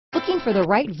Looking for the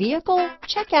right vehicle?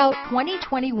 Check out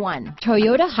 2021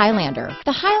 Toyota Highlander.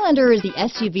 The Highlander is the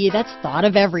SUV that's thought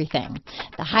of everything.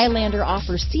 The Highlander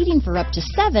offers seating for up to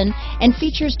 7 and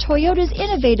features Toyota's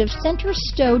innovative center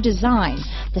stow design.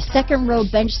 The second row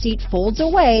bench seat folds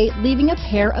away, leaving a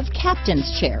pair of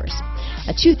captain's chairs.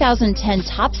 A 2010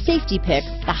 top safety pick,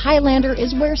 the Highlander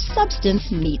is where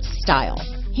substance meets style.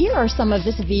 Here are some of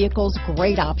this vehicle's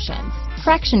great options: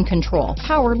 traction control,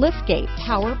 power liftgate,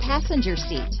 power passenger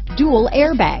seat, dual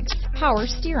airbags, power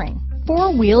steering,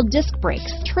 4-wheel disc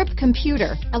brakes, trip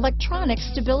computer, electronic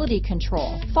stability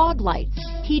control, fog lights,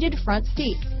 heated front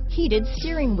seats, heated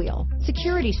steering wheel,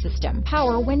 security system,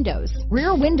 power windows,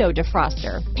 rear window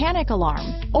defroster, panic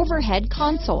alarm, overhead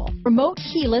console, remote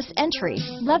keyless entry,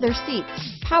 leather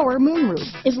seats, power moonroof.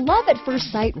 Is love at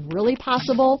first sight really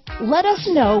possible? Let us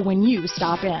know when you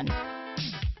stop in.